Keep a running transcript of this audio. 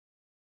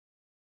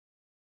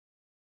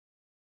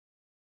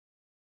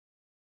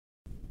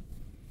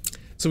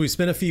So we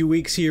spent a few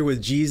weeks here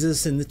with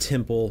Jesus in the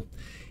temple.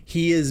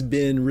 He has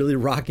been really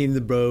rocking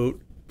the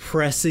boat,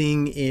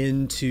 pressing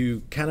in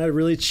to kind of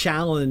really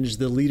challenge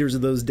the leaders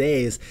of those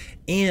days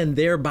and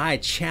thereby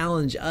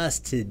challenge us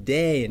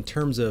today in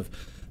terms of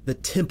the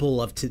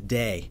temple of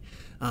today.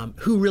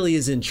 Who really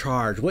is in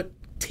charge? What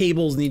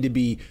tables need to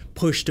be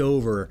pushed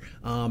over?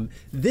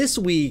 This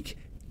week,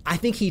 I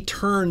think he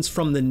turns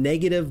from the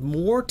negative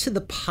more to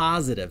the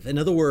positive. In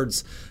other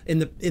words, in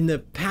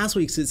the past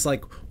weeks, it's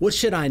like, what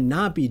should I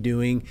not be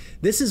doing?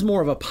 This is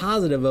more of a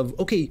positive of,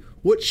 okay,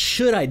 what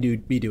should I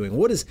be doing?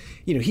 What is,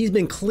 he's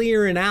been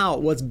clearing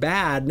out what's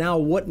bad. Now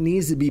what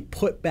needs to be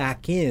put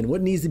back in?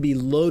 What needs to be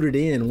loaded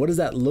in? What does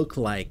that look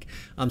like?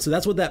 So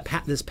that's what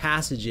this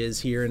passage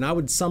is here. And I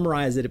would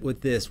summarize it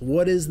with this.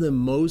 What is the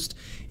most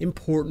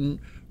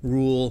important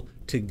rule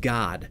to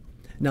God?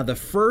 Now, the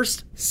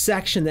first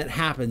section that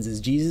happens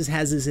is Jesus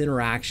has this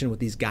interaction with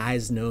these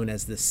guys known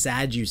as the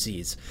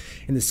Sadducees.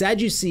 And the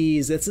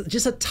Sadducees, that's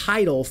just a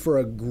title for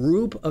a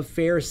group of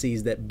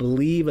Pharisees that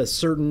believe a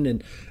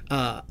certain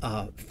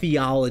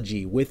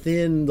theology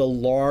within the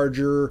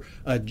larger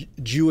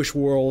Jewish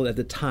world at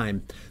the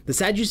time. The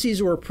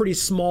Sadducees were a pretty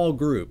small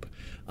group.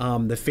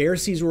 The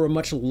Pharisees were a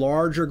much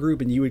larger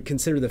group, and you would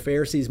consider the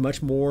Pharisees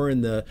much more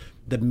in the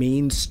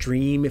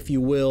mainstream, if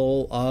you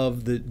will,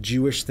 of the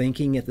Jewish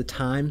thinking at the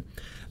time.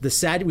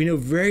 We know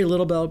very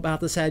little about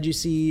the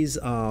Sadducees.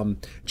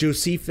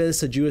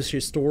 Josephus, a Jewish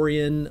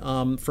historian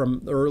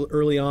from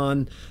early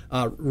on,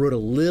 wrote a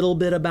little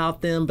bit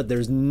about them, but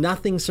there's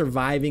nothing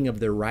surviving of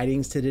their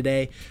writings to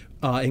today.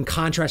 In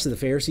contrast to the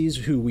Pharisees,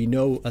 who we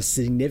know a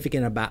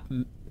significant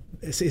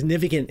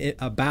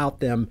about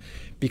them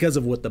because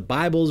of what the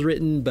Bible's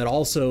written, but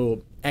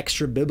also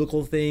extra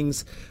biblical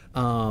things.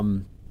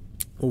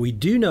 What we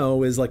do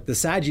know is, like the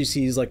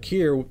Sadducees, like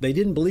here, they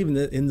didn't believe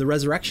in the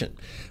resurrection.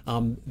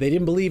 They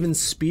didn't believe in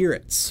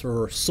spirits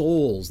or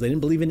souls. They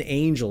didn't believe in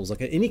angels,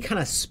 like any kind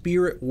of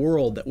spirit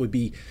world that would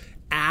be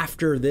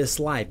after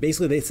this life.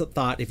 Basically, they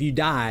thought if you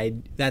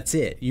died, that's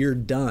it, you're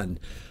done.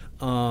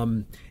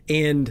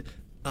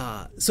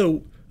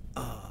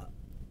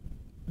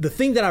 The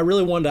thing that I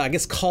really wanted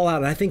to, call out,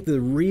 and I think the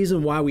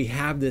reason why we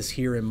have this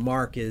here in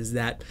Mark is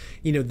that,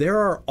 there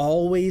are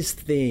always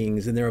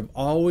things, and there have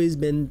always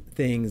been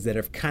things that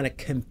have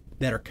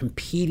that are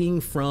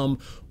competing from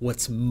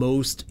what's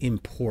most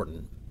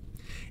important.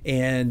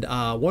 And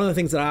one of the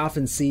things that I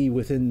often see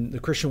within the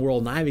Christian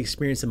world, and I've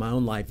experienced in my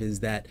own life, is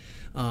that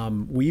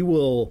we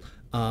will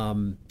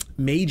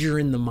major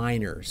in the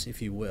minors,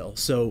 if you will.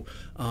 So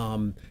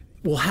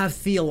we'll have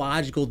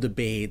theological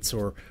debates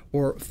or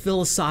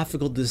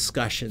philosophical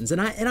discussions. And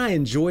I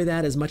enjoy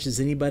that as much as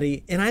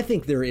anybody. And I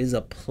think there is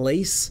a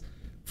place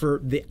for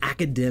the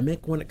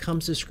academic when it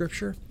comes to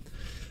Scripture.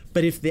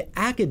 But if the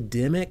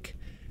academic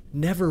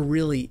never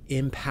really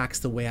impacts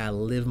the way I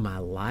live my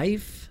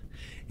life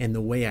and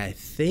the way I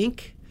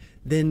think,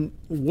 then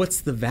what's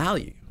the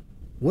value?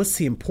 What's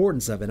the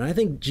importance of it? And I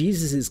think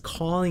Jesus is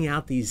calling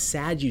out these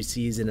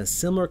Sadducees in a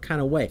similar kind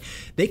of way.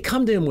 They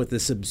come to him with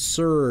this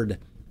absurd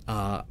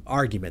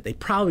argument. They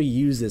probably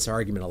use this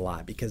argument a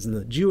lot because in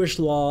the Jewish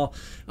law,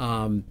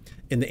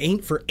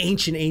 for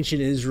ancient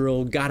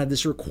Israel, God had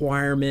this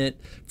requirement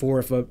for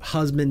if a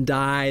husband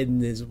died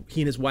and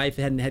he and his wife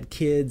hadn't had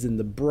kids and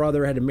the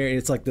brother had to marry.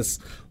 It's like this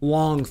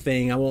long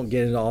thing. I won't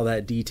get into all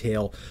that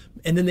detail.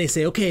 And then they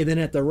say, okay, then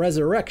at the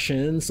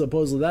resurrection,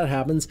 supposedly that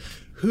happens,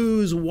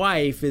 whose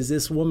wife is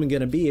this woman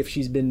going to be if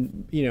she's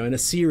been, in a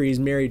series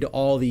married to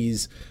all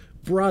these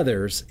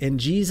brothers? And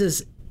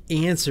Jesus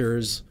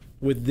answers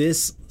with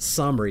this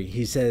summary.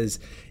 He says,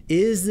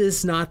 is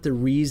this not the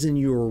reason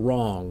you are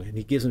wrong? And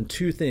he gives them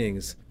two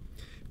things.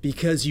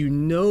 Because you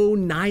know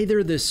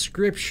neither the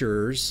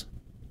Scriptures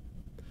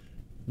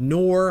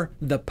nor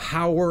the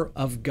power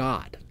of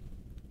God.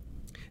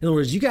 In other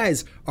words, you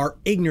guys are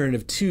ignorant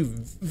of two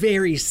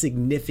very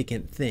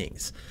significant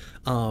things.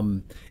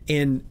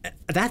 And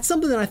that's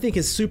something that I think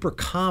is super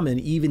common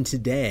even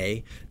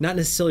today, not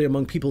necessarily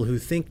among people who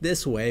think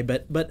this way,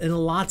 but in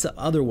lots of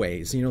other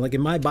ways. Like in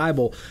my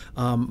Bible,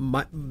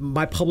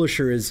 my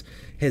publisher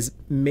has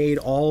made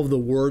all of the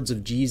words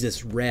of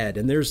Jesus red.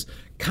 And there's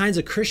kinds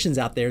of Christians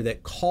out there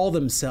that call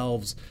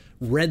themselves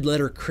red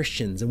letter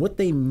Christians. And what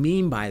they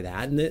mean by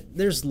that, and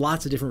there's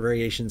lots of different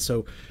variations,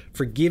 so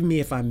forgive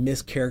me if I'm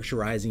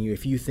mischaracterizing you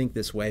if you think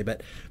this way,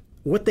 but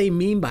what they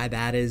mean by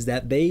that is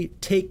that they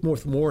take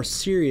with more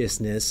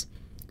seriousness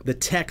the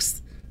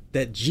text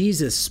that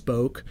Jesus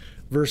spoke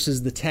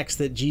versus the text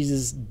that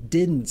Jesus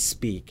didn't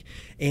speak.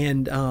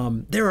 And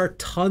there are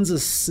tons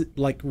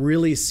of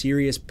really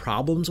serious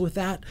problems with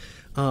that.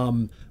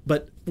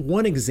 But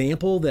one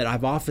example that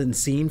I've often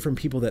seen from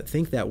people that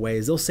think that way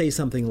is they'll say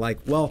something like,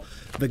 well,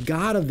 the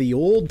God of the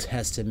Old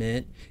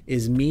Testament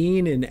is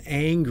mean and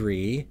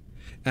angry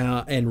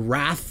and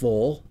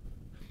wrathful,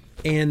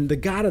 and the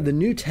God of the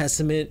New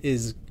Testament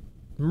is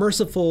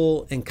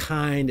merciful and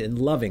kind and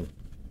loving.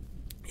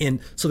 And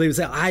so they would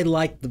say, I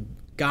like the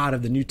God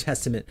of the New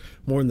Testament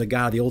more than the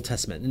God of the Old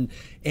Testament.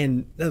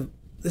 And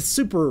it's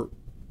super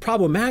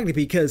problematic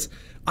because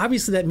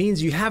obviously that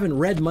means you haven't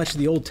read much of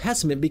the Old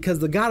Testament, because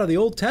the God of the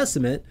Old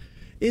Testament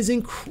is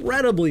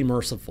incredibly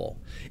merciful,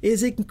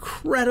 is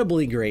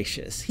incredibly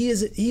gracious. He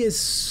is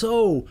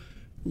so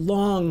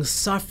long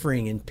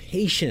suffering and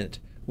patient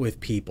with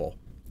people.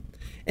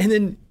 And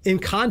then in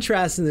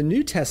contrast, in the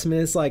New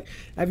Testament, it's like,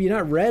 have you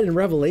not read in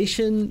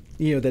Revelation,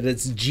 that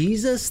it's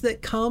Jesus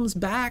that comes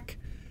back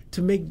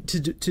to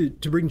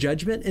bring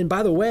judgment? And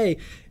by the way,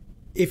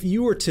 if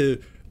you were to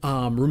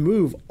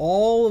remove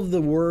all of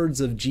the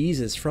words of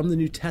Jesus from the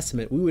New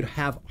Testament, we would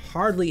have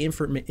hardly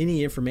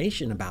any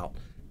information about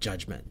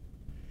judgment.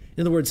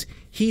 In other words,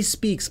 he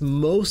speaks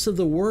most of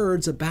the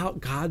words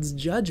about God's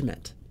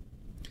judgment.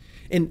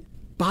 And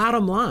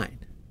bottom line,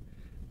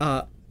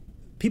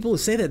 people who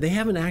say that, they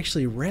haven't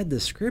actually read the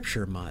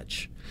scripture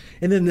much.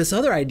 And then this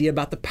other idea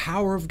about the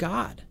power of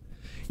God.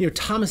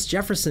 Thomas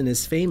Jefferson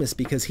is famous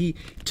because he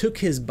took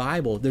his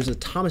Bible. There's a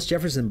Thomas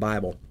Jefferson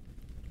Bible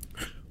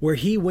where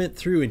he went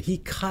through and he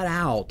cut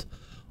out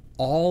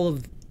all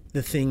of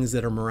the things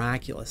that are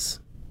miraculous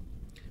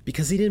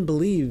because he didn't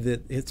believe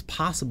that it's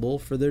possible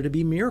for there to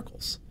be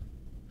miracles.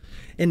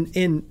 And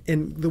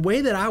the way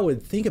that I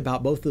would think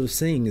about both those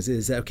things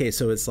is, okay,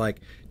 so it's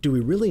like, do we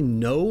really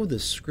know the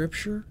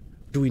scripture?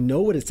 Do we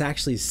know what it's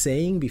actually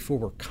saying before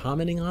we're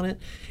commenting on it?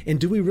 And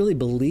do we really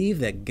believe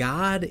that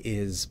God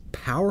is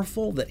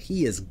powerful, that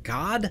he is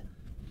God?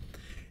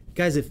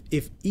 Guys,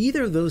 if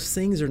either of those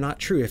things are not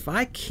true, if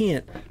I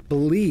can't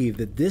believe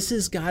that this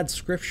is God's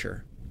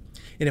scripture,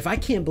 and if I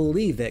can't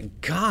believe that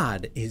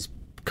God is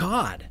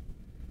God,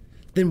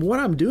 then what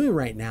I'm doing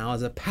right now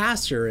as a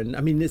pastor, and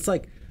I mean, it's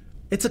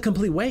a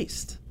complete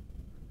waste.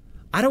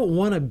 I don't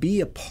want to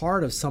be a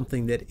part of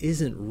something that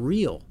isn't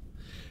real.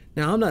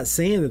 Now, I'm not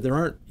saying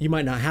that you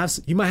might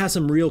have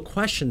some real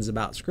questions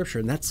about scripture,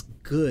 and that's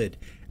good.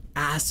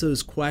 Ask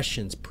those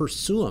questions,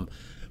 pursue them.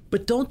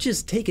 But don't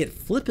just take it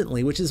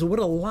flippantly, which is what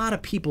a lot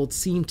of people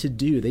seem to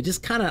do. They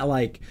just kind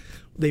of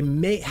they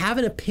may have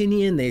an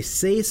opinion, they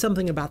say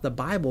something about the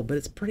Bible, but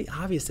it's pretty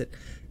obvious that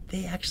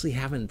they actually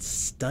haven't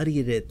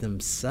studied it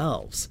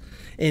themselves.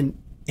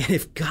 And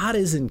if God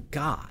isn't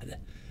God,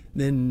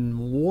 then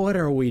what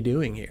are we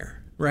doing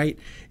here, right?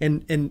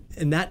 And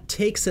that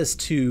takes us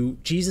to,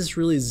 Jesus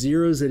really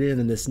zeroes it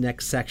in this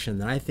next section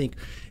that I think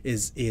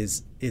is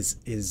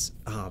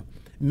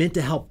meant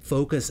to help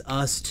focus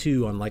us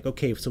too on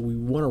okay, so we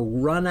want to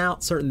run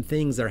out certain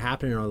things that are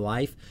happening in our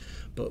life,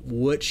 but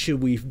what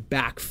should we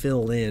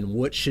backfill in?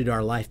 What should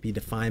our life be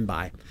defined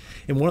by?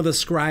 And one of the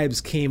scribes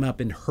came up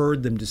and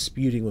heard them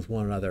disputing with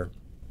one another.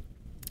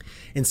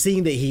 And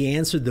seeing that he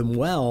answered them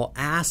well,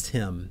 asked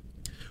him,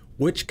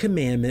 which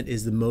commandment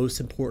is the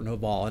most important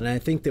of all? And I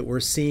think that we're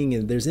seeing,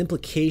 and there's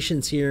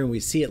implications here, and we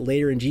see it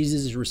later in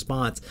Jesus'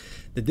 response,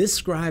 that this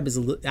scribe is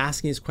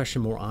asking his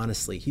question more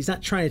honestly. He's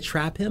not trying to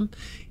trap him.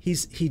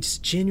 He's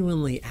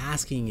genuinely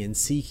asking and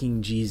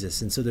seeking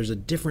Jesus. And so there's a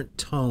different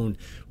tone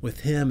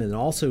with him and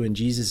also in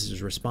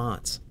Jesus'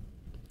 response.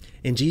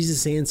 And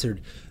Jesus answered,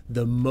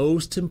 the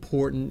most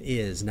important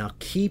is, now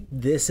keep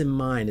this in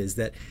mind, is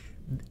that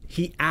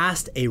he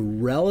asked a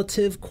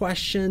relative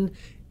question.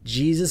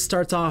 Jesus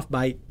starts off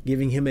by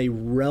giving him a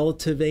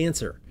relative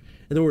answer.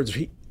 In other words,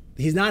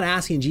 he's not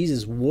asking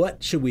Jesus,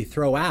 what should we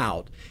throw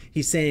out?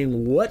 He's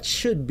saying,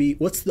 what's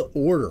the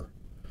order?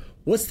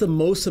 What's the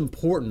most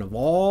important of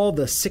all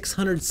the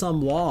 600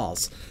 some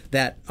laws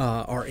that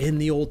are in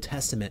the Old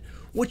Testament?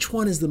 Which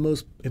one is the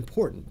most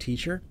important,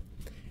 teacher?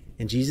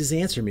 And Jesus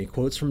answered me,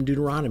 quotes from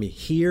Deuteronomy,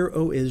 hear,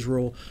 O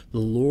Israel, the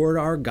Lord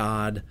our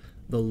God,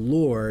 the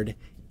Lord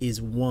is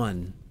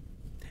one.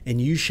 And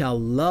you shall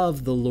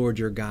love the Lord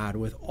your God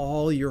with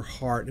all your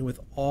heart and with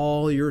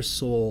all your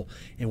soul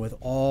and with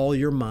all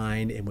your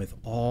mind and with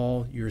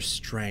all your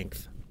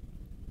strength.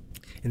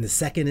 And the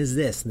second is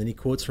this, and then he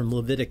quotes from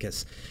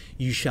Leviticus,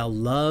 you shall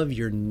love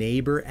your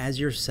neighbor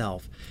as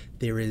yourself.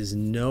 There is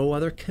no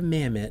other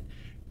commandment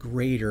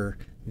greater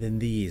than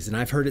these. And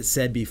I've heard it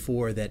said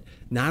before that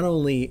not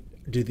only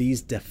do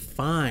these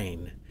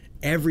define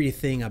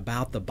everything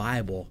about the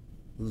Bible,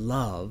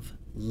 love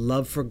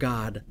for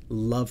God,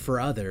 love for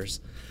others,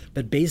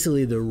 but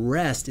basically the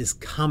rest is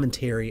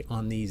commentary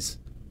on these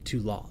two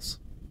laws.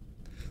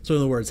 So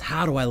in other words,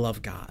 how do I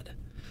love God?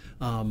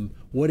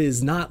 What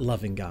is not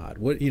loving God?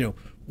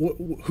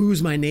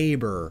 Who's my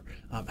neighbor?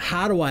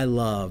 How do I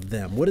love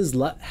them?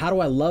 How do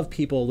I love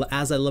people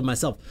as I love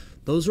myself?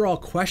 Those are all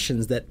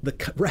questions that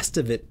the rest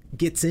of it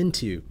gets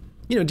into,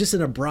 just in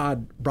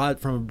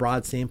from a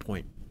broad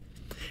standpoint.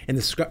 And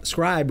the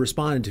scribe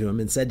responded to him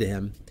and said to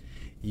him,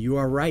 you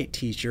are right,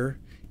 teacher.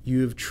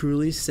 You have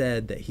truly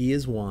said that he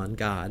is one,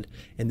 God,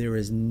 and there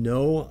is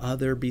no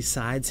other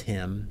besides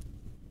him.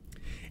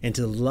 And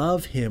to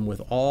love him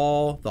with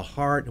all the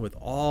heart and with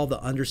all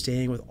the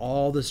understanding, with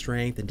all the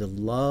strength, and to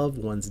love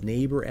one's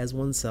neighbor as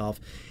oneself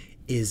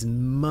is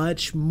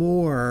much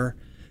more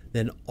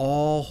than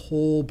all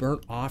whole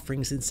burnt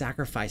offerings and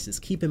sacrifices.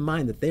 Keep in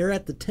mind that they're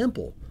at the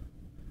temple.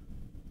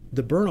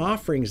 The burnt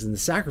offerings and the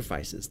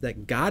sacrifices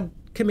that God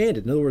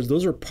commanded. In other words,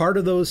 those are part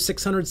of those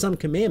 600 some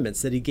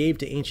commandments that he gave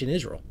to ancient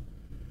Israel.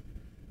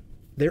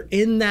 they're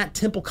in that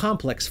temple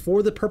complex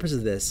for the purpose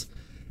of this.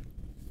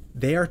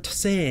 They are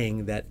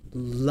saying that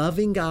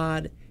loving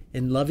God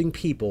and loving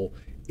people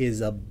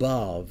is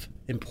above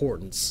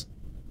importance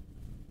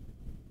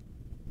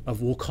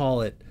of, we'll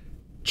call it,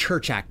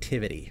 church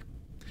activity.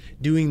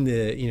 Doing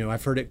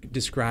I've heard it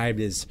described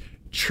as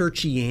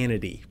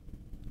churchianity,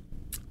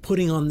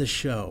 putting on the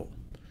show.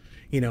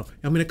 I'm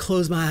going to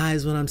close my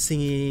eyes when I'm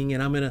singing,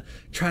 and I'm going to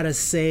try to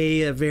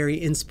say a very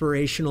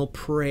inspirational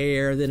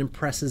prayer that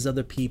impresses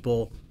other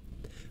people.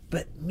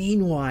 But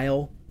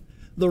meanwhile,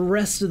 the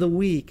rest of the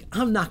week,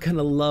 I'm not going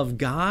to love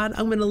God.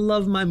 I'm going to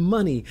love my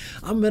money.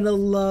 I'm going to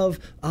love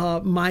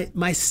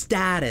my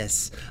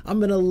status. I'm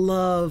going to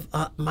love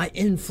my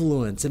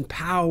influence and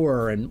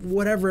power and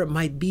whatever it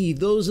might be.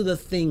 Those are the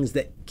things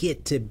that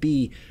get to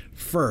be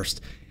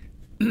first.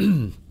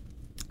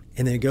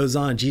 And then it goes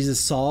on.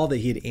 Jesus saw that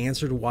he had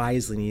answered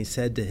wisely, and he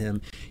said to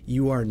him,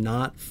 "You are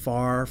not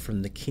far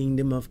from the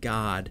kingdom of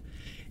God."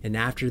 And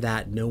after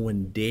that, no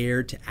one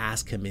dared to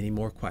ask him any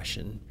more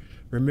question.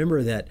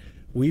 Remember that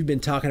we've been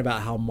talking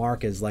about how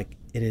Mark is like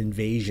an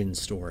invasion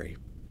story.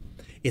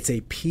 It's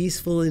a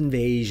peaceful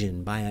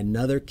invasion by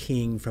another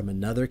king from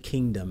another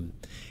kingdom,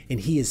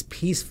 and he is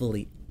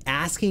peacefully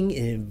asking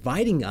and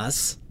inviting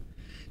us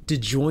to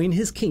join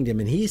his kingdom.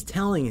 And he's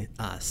telling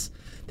us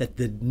that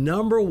the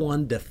number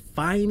one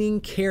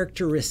defining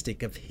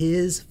characteristic of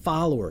his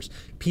followers,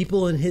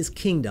 people in his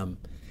kingdom,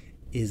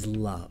 is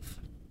love.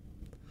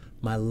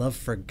 My love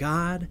for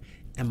God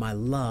and my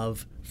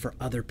love for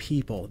other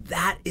people.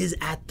 That is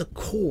at the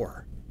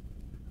core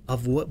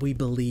of what we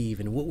believe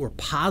and what we're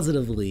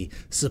positively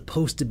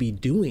supposed to be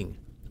doing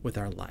with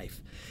our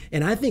life.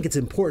 And I think it's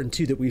important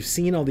too that we've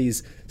seen all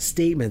these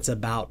statements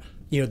about,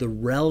 the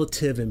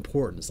relative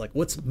importance, like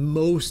what's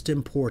most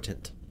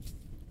important.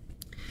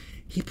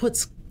 He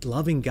puts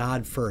loving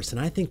God first.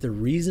 And I think the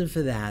reason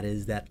for that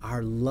is that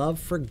our love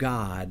for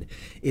God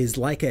is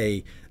like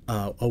a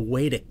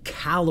way to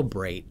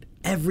calibrate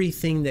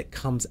everything that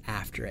comes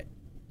after it.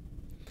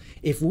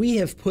 If we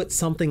have put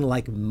something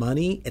like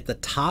money at the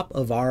top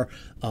of our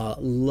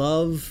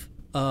love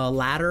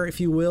ladder, if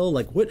you will,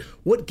 like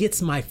what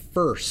gets my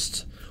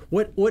first?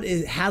 What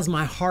has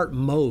my heart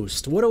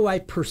most? What do I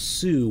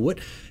pursue?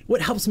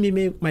 What helps me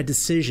make my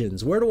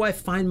decisions? Where do I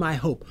find my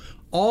hope?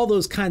 All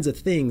those kinds of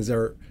things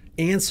are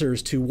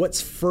answers to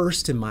what's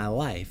first in my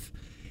life.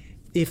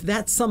 If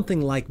that's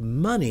something like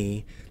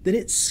money, then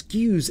it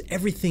skews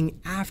everything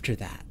after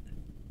that.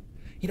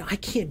 I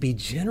can't be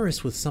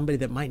generous with somebody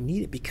that might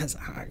need it because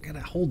I got to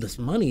hold this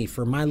money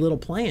for my little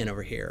plan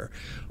over here.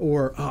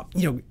 Or,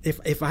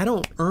 if I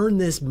don't earn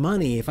this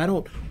money, if I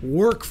don't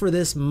work for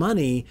this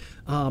money,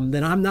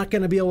 then I'm not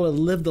going to be able to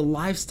live the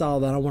lifestyle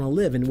that I want to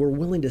live. And we're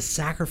willing to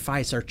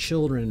sacrifice our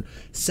children,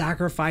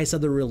 sacrifice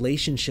other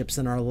relationships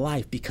in our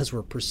life because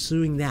we're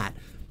pursuing that.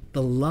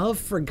 The love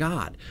for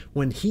God,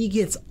 when he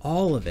gets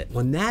all of it,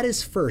 when that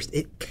is first,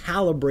 it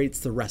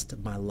calibrates the rest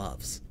of my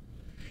loves.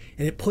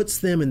 And it puts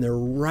them in their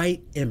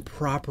right and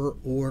proper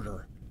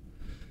order.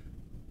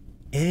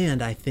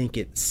 And I think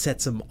it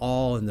sets them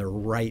all in the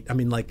right.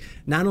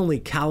 Not only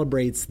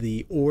calibrates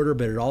the order,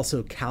 but it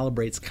also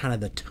calibrates kind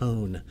of the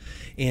tone.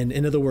 And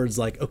in other words,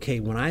 okay,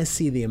 when I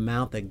see the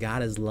amount that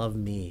God has loved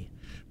me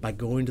by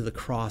going to the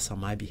cross on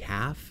my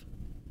behalf,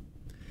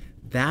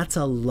 that's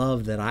a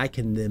love that I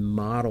can then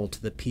model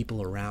to the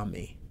people around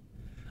me.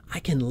 I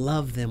can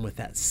love them with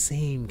that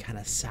same kind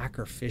of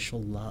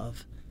sacrificial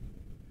love,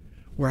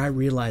 where I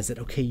realize that,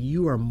 okay,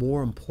 you are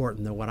more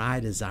important than what I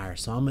desire.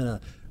 So I'm going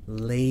to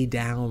lay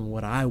down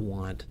what I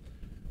want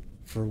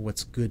for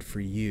what's good for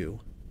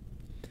you.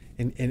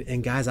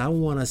 And guys, I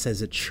want us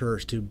as a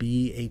church to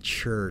be a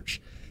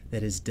church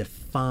that is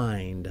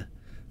defined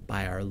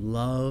by our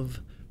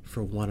love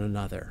for one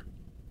another.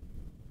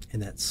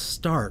 And that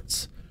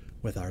starts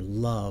with our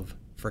love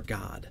for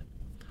God.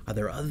 Are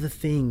there other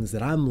things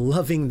that I'm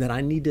loving that I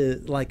need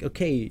to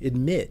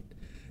admit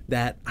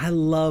that I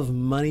love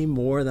money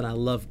more than I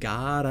love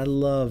God? I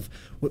love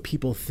what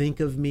people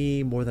think of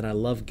me more than I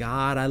love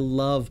God. I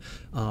love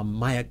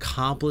my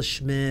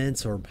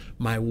accomplishments or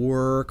my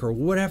work or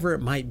whatever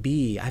it might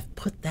be. I've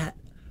put that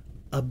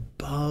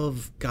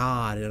above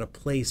God in a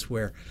place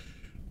where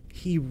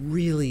he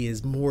really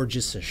is more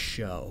just a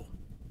show.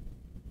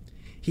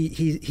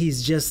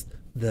 He's just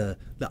the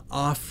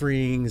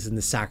offerings and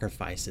the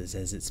sacrifices,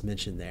 as it's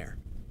mentioned there.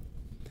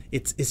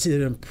 It's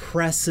an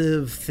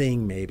impressive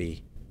thing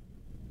maybe,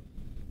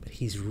 but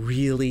he's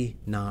really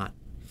not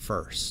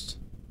first.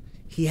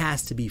 He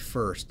has to be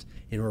first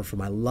in order for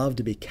my love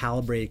to be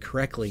calibrated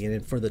correctly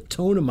and for the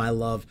tone of my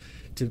love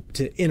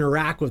to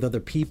interact with other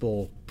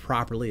people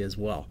properly as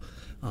well.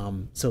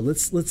 So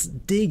let's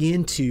dig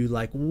into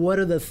what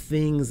are the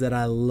things that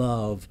I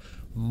love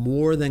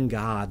more than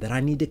God that I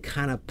need to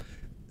kind of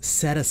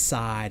set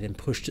aside and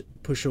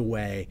push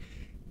away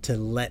to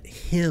let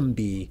him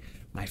be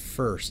my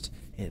first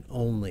and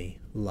only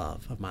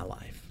love of my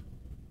life.